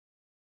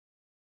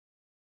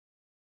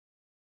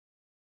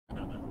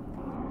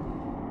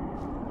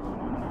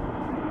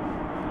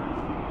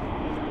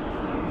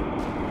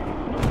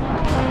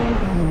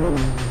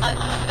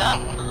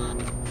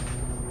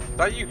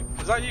that you?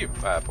 Was that you,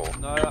 Paul?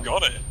 No, You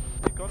got it.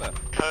 you got it.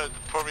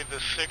 Probably the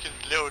sickest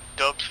little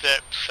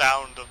dubstep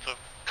sound of the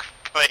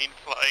plane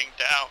flying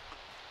down.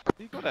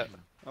 You got it.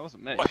 That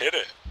wasn't me. I hit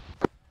it.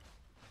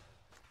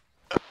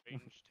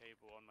 Range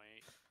table on my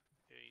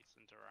Ace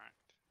Interact.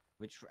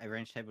 Which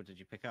range table did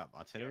you pick up?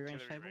 Artillery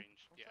range table?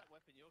 Range,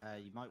 yeah.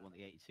 You might want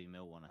the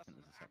 82mm one. I think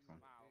there's a second one.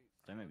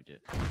 Don't make me do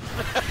it.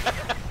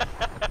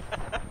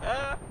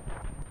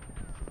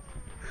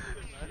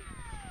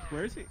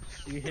 Where is it?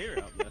 You hear it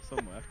up there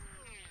somewhere.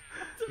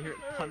 You hear it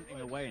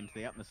punting away into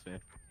the atmosphere.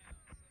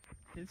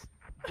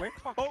 Where?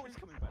 Oh, it's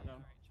coming back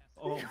down.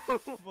 Oh,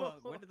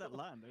 fuck. Where did that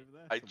land? Over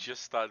there? I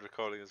just started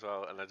recording as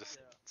well, and I just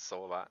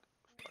saw that.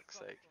 For fuck's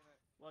sake.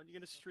 Well, you're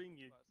gonna stream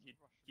you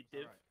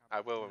div.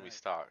 I will when we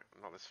start.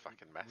 Not this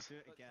fucking mess. We'll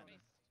do it again.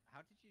 How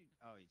did you?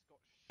 Oh, he's got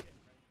shit.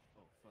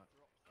 Oh, fuck.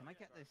 Can I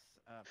get this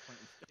point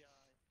and stick?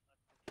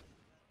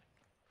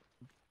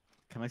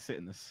 Can I sit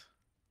in this?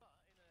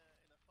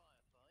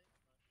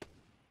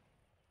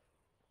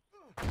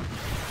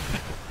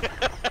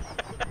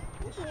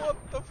 What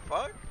the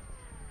fuck?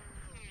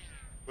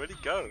 Where'd he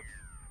go?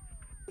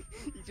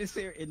 You just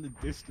hear it in the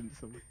distance.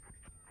 Oh,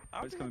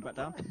 it's coming back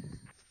down.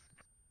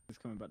 It's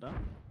coming back down.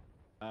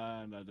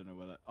 And I don't know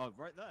where that. Oh,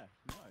 right there.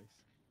 Nice.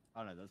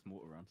 Oh no, that's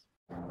mortar rounds.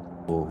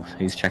 Oh,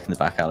 who's checking the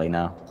back alley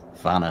now?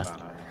 Vanna.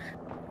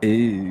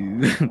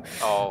 Ooh.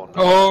 Oh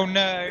no. Oh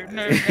no,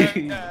 no, no,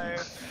 no.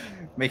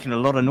 Making a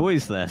lot of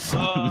noise there,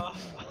 son.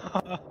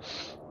 Oh.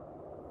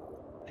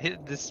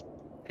 This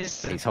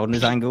He's holding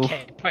his angle.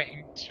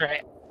 Pointing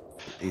straight.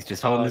 He's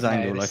just holding his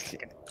angle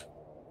like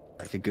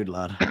a good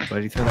lad. Where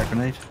did he throw that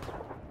grenade?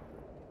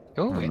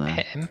 Oh, it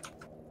hit him.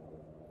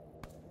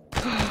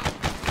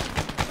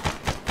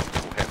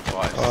 Hit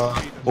twice.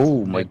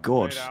 Oh my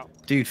god.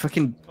 Dude,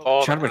 fucking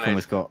Oh, Chadwick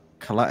almost got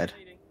collided.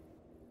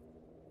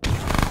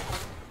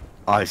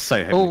 I was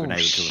so hoping the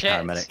grenade would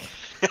kill the paramedic.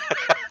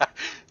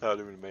 That would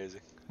have been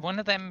amazing. One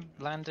of them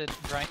landed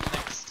right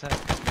next to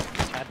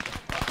Chadwick.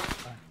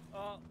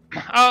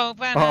 Oh,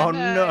 man! Oh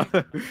no!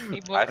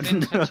 He walked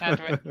into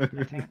Chadwick,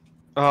 I think.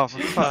 Oh, for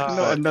fuck's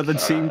Not sake. another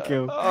team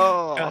kill.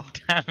 Oh.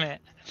 God damn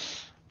it.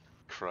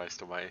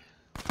 Christ almighty.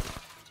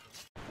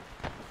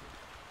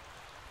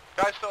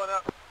 Guys filling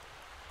up.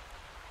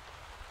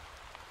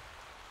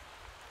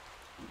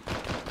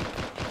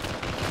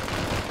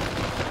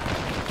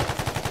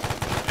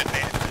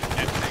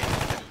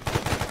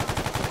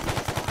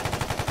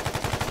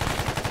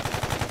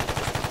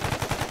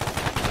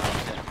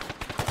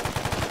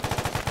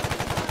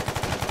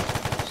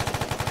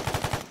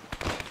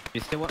 You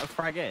still want to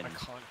frag in?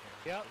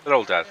 They're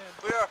all dead.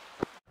 We are.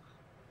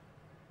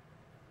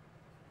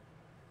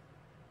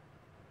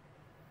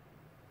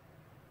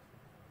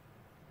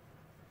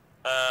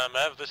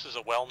 Ev, this is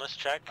a wellness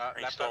check. Are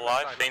you still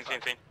alive? Fiend.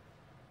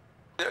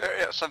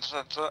 Yeah,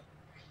 sensor.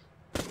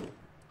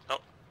 No,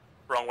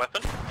 wrong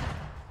weapon.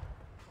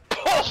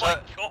 Oh my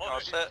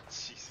god! god!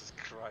 Jesus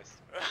Christ.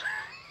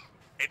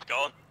 It's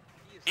gone.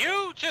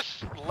 You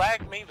just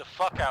lagged me the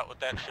fuck out with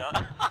that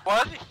shot.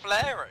 Why is he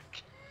flaring?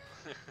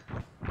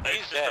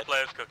 He's just the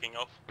players cooking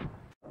off.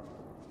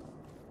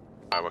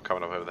 Alright, we're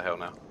coming up over the hill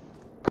now.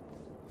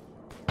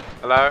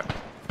 Hello?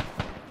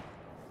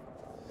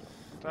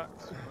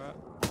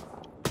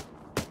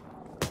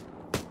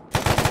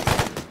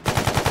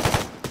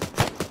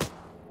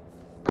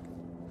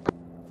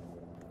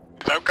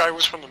 That guy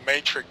was from the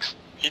Matrix.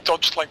 He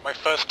dodged like my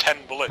first 10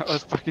 bullets. I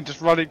was fucking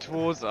just running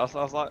towards us.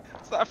 I was like,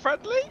 is that a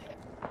friendly?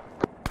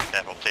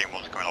 Devil team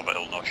wants to come up, but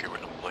he'll not shoot with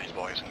them, please,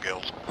 boys and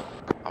girls.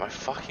 Oh, my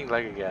fucking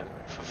leg again.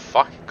 For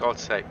fucking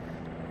God's sake.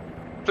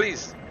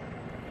 Please.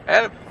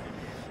 Help.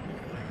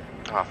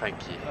 Oh, thank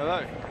you.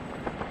 Hello.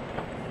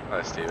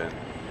 Hello, Steven.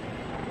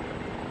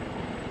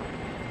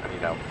 I need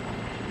help.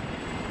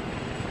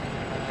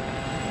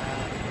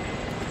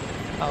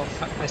 Oh,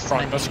 fuck this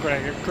Right, thing. that's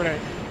grenade.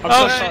 I'm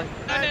Oh, so sorry.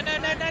 no.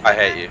 I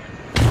hate you.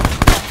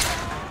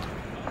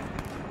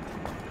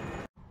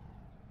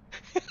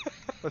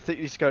 I think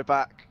you need to go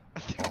back. I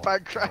think the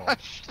van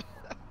crashed.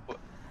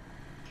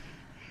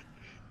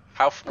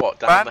 What,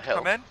 down the Band, hill?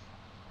 come in.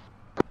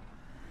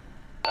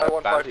 Band,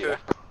 152. yeah.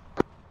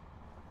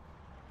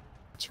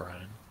 That's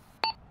right.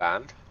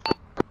 Band?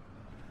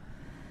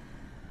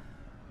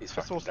 He's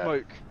I saw fucking dead.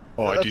 smoke.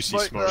 Oh, I There's do see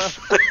smoke. there.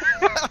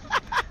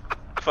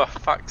 For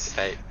fuck's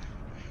sake.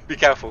 Be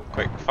careful,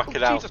 quick, fuck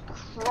it out. Jesus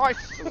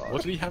Christ!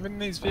 What do we have in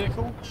these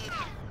vehicles?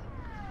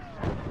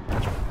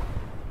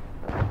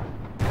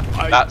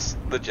 That's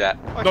the jet.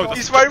 No,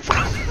 He's that's- waiting for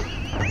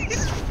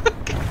He's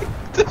fucking...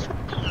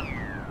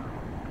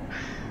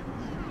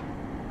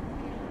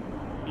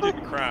 He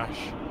didn't crash.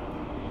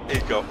 He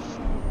got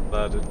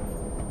murdered.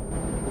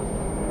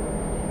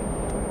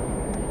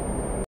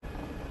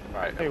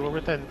 Right. Hey, we're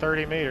within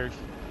 30 meters.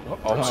 Oh,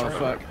 Oh sorry.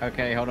 fuck.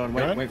 Okay, hold on.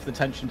 Wait for the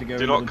tension to go.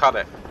 Do not cut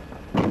it.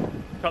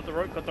 Cut the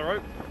rope,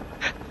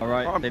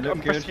 Alright, I'm they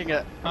look good. risking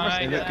it.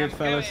 They look good, I'm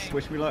fellas. going.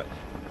 Wish me luck.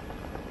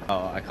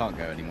 Oh, I can't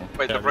go anymore.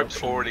 Wait, Yeah, the rope's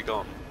rope's already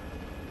gone.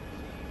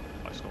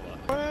 I saw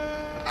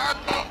that.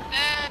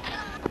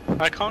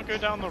 I can't go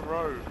down the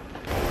road.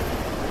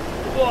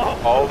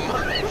 Oh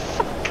my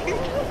fucking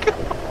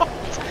god!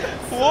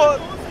 What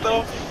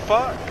the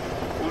fuck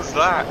was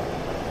that?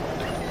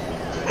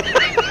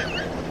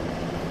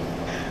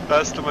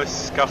 That's the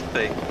most scuffed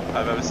thing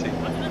I've ever seen.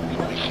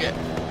 Holy shit.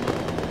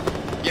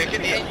 Yeah,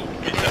 get the thing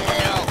out. Get the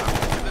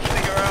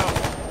stinger out.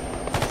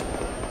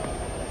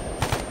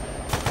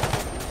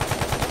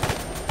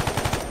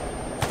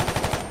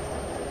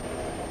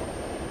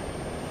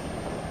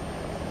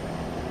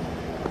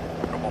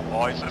 Come on,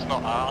 boys, it's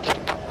not hard. Is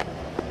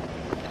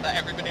that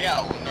everybody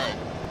out or no?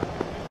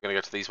 I'm gonna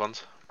go to these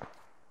ones.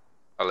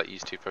 I'll let you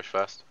two push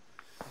first.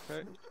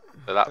 Okay.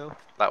 So that Phil?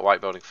 that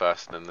white building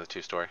first, and then the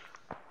 2-story.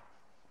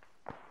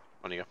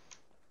 On you go.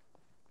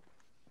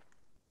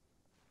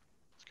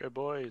 Let's go,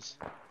 boys.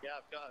 Yeah,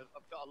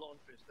 I've got a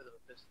launcher instead of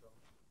a pistol.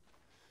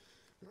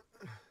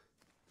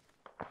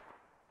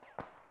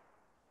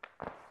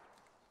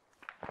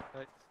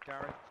 Okay,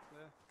 Gary,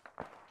 clear.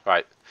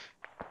 Right,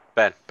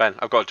 Ben,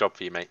 I've got a job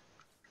for you, mate.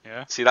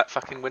 Yeah. See that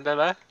fucking window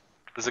there?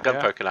 There's a gun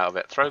Yeah. poking out of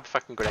it. Throw the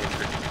fucking grenade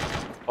through.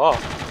 Oh.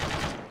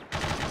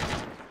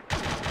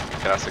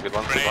 Okay, that's a good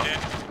one. Good Grenade one. in.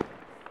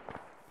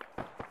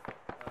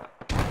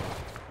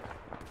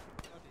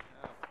 Bloody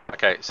hell.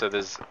 Okay, so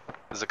there's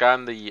a guy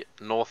in the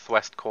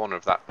northwest corner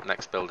of that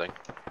next building,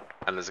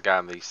 and there's a guy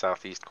in the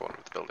southeast corner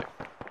of the building.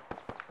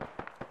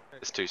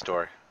 It's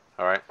 2-story.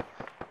 All right.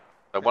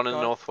 So one in the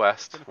guard,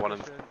 northwest, Gonna one in.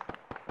 push in.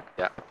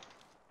 Yeah.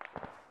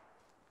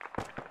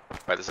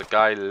 Right, there's a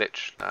guy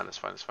lich. Nah, it's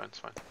fine. It's fine. It's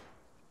fine.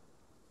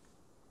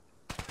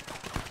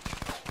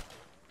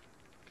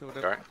 Killed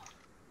him. Alright.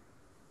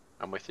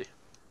 I'm with you.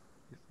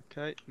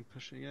 Okay, I'm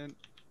pushing in.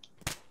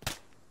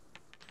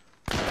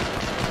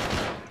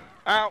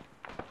 Ow!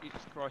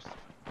 Jesus Christ.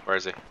 Where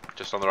is he?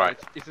 Just on the right.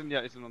 He's in,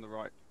 yeah, he's in on the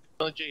right.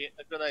 A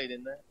grenade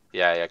in there?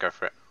 Yeah, go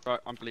for it. Right,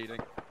 I'm bleeding.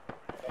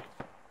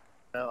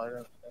 No, I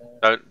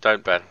don't.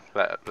 Don't Ben.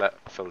 Let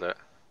Phil do it.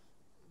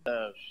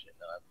 Oh shit,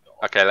 no, I've got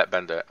one. Okay, let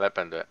Ben do it. Let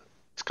Ben do it.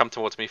 Just come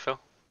towards me, Phil.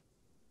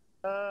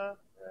 Yeah,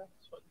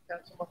 that's what the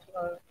cat's on my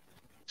flow.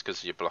 It's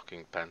because you're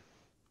blocking Ben.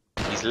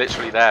 He's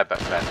literally there, but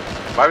Ben.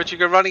 Why would you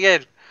go running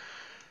in?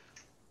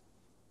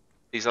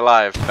 He's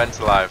alive. Ben's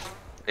alive.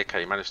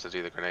 Okay, you managed to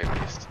do the grenade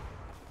at least.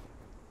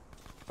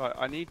 Right,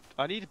 I need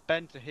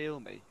Ben to heal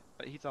me,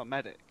 but he's our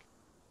medic.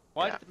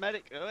 Why Yeah. did the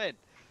medic go in?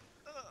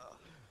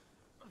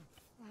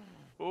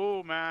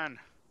 Oh man.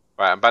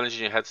 Right, I'm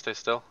bandaging your head. Stay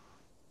still.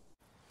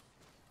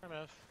 Fair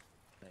enough.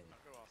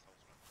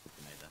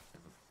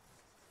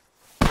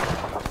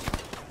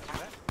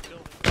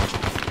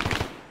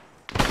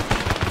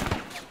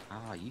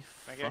 Ah, you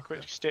Can I get a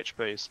quick fucker. stitch,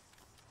 please?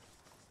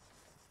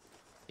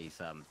 He's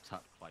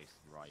tucked close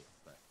right,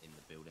 but in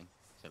the building.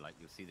 So like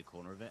you'll see the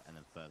corner of it, and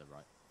then further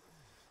right.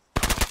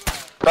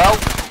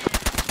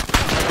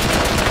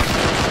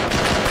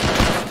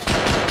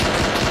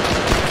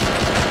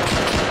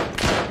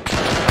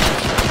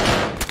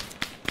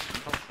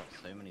 I've shot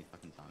so many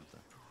fucking times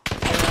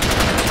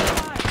there.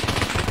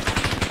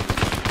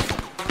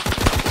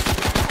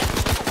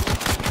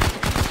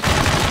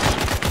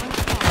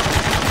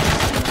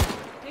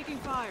 Taking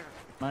fire.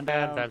 Man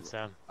And Ben's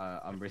down.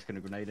 I'm risking a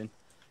grenade in.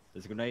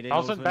 There's a grenade in.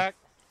 Alswyn Alswyn. back.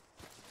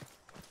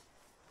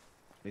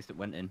 At least it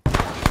went in.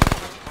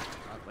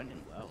 Oh, it went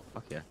in well.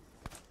 Fuck yeah.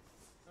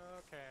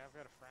 Okay, I've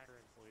got a fracture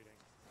and bleeding.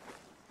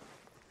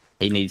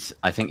 He needs.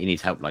 I think he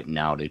needs help like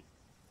now, dude.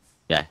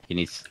 Yeah, he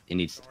needs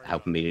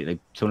help immediately.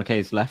 Tourniquet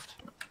is left,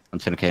 and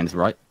Tourniquet is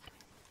right.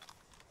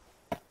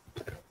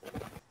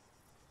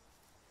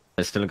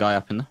 There's still a guy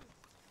up in there.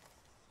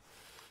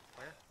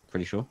 Where?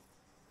 Pretty sure.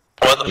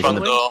 Or at the He's front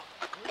in the- door.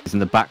 He's in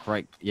the back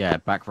right. Yeah,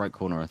 back right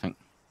corner, I think.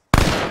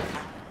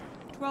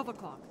 12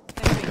 o'clock.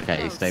 Enemy Okay,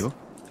 he's close. stable.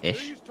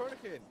 Ish.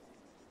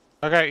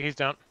 Okay, he's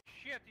down.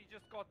 Shit, he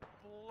just got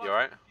You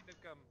alright?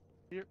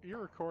 You're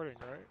recording,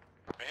 right?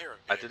 I hear a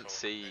I vehicle. didn't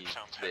see It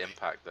sounds the heavy.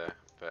 impact there,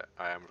 but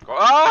I am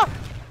recording. Ah!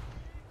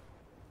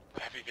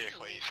 Heavy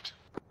vehicle east.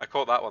 I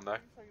caught that one though.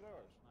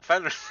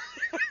 Fenris.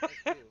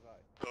 Fenris.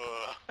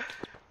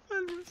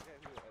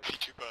 See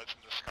 2 birds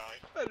in the sky.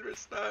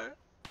 Fenris, no.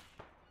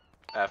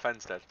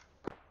 Fen's dead.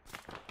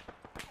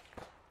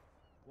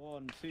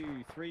 1,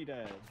 2, 3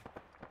 dead.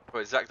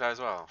 Wait, Zach died as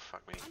well?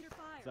 Fuck me. Under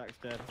fire. Zach's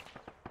dead.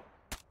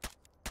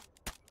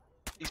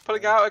 He's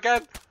pulling out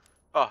again!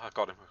 Oh, I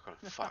got him.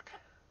 Fuck.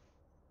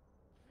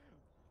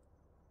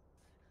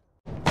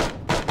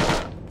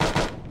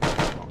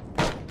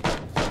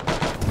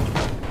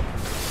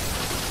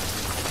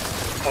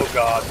 Oh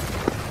god.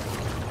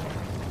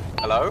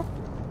 Hello?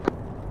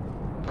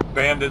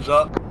 Bandage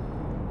up.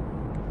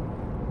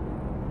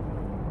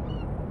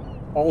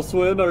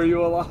 Alswyn, are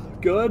you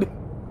alive? Good?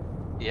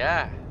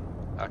 Yeah.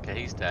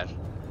 Okay, he's dead.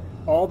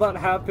 All that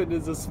happened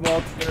is a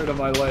small tear to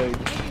my leg.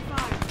 Taking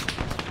fire.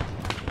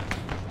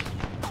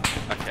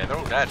 Okay, they're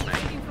all dead, mate.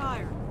 Taking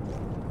fire.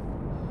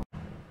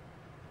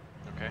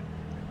 Okay.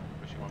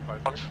 Pushing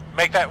 153.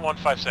 Make that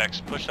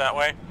 156. Push that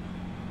way.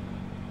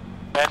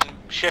 Then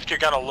shift your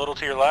gun a little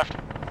to your left.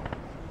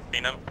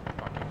 Seen him.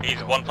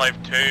 He's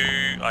 152.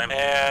 And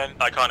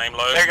I can't aim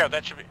low. There you go.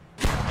 That should be.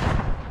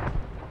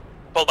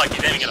 Pull back,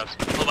 he's aiming at us.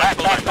 Pull back,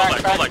 pull back, pull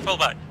back, pull back, pull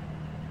back.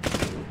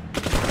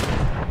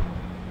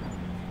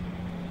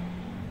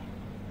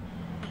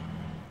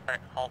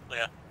 Alright, halt,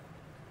 yeah.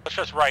 Push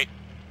us right.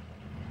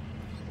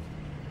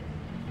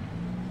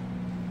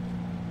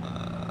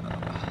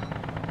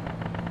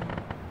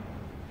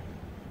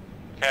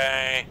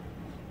 Okay.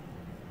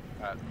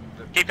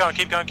 Keep going,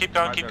 keep going, keep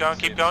going, keep going,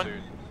 keep going.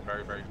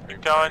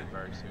 Keep going.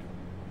 Very soon.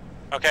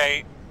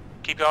 Okay,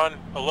 keep going.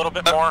 A little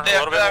bit more, a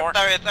little bit more.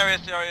 There he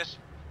is.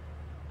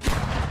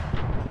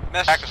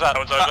 Miss. Back us up. It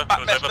was over. It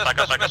was over. Back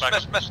up, back up, back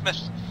up.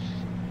 Miss.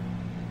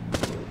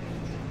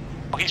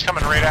 Oh, he's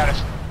coming right at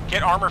us.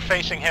 Get armor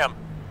facing him.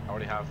 I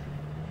already have.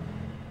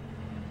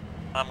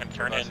 I'm gonna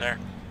turn in there.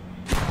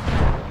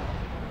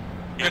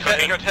 He's Good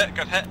cooking. hit,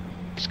 good hit.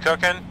 He's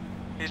cooking.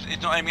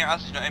 He's not aiming at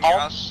us, he's not aiming at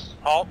us.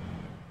 Halt.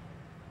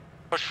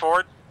 Push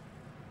forward.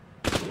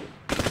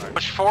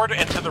 Push forward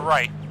and to the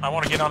right. I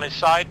want to get on his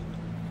side.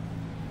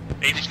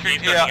 He's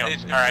cooking him.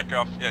 Alright.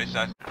 Off. Yeah, he's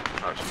dead.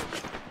 Oh,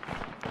 shit.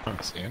 I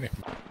don't see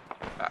anything.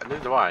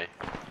 Neither do I.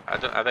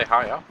 Are they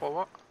high up or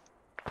what?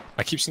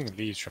 I keep seeing the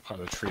leaves drop out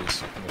of the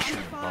trees and they're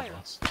shooting above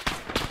us.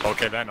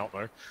 Okay, they're not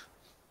though.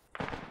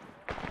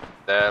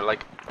 They're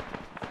like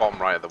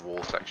bottom right of the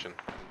wall section.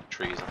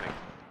 Trees, I think.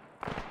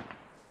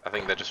 I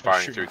think they're just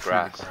firing through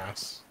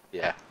grass.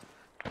 Yeah.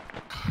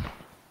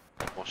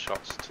 More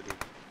shots to the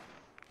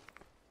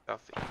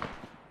south.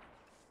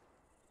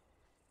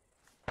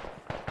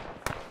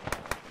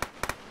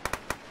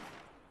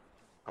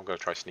 I'm gonna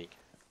try sneak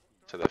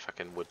to the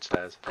fucking wood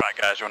stairs. Right,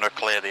 guys, you want to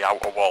clear the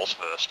outer walls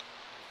first.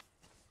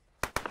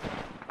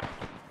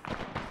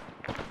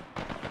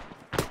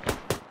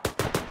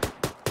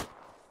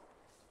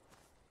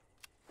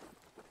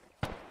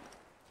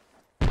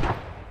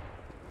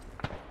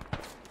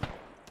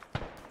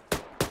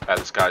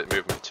 This guy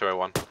movement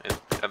 201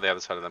 at the other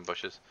side of them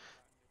bushes.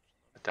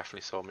 I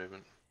definitely saw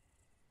movement.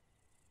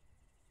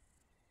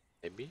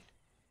 Maybe.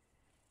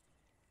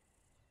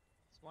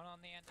 There's one on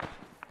the end.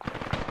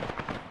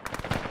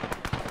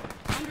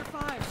 Under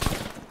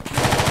 5.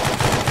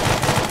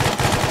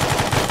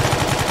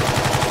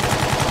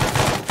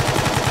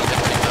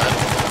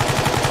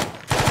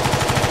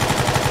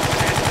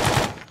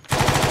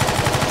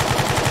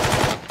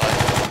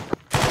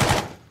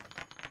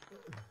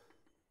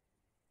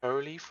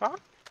 Holy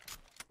fuck.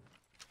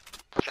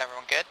 Is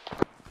everyone good?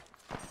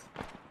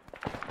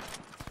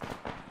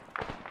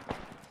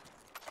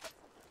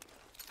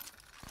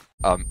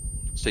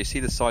 So you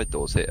see the side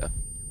doors here?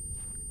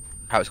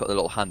 How it's got the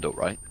little handle,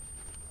 right?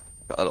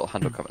 Got a little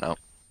handle coming out.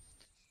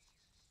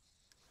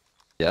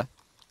 Yeah?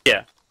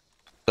 Yeah.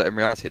 But in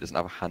reality it doesn't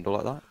have a handle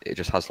like that. It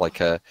just has like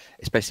a,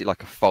 it's basically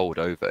like a fold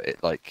over.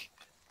 It like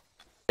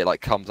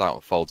comes out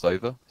and folds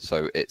over,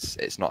 so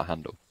it's not a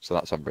handle. So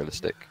that's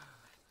unrealistic.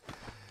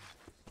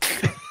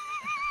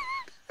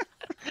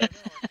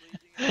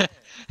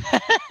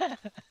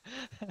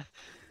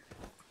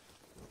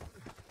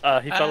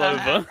 He fell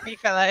over. He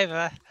fell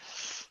over.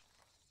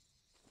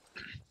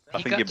 I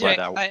think got he too bled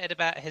out. excited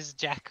about his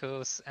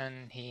jackals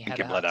and he had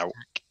a bled heart out.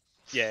 attack.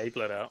 Yeah, he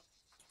bled out.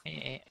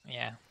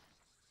 Yeah.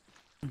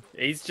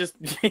 He's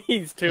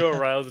he's too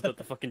aroused at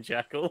the fucking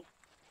jackal.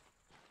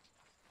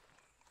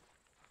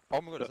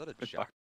 Oh my god, is that a jackal?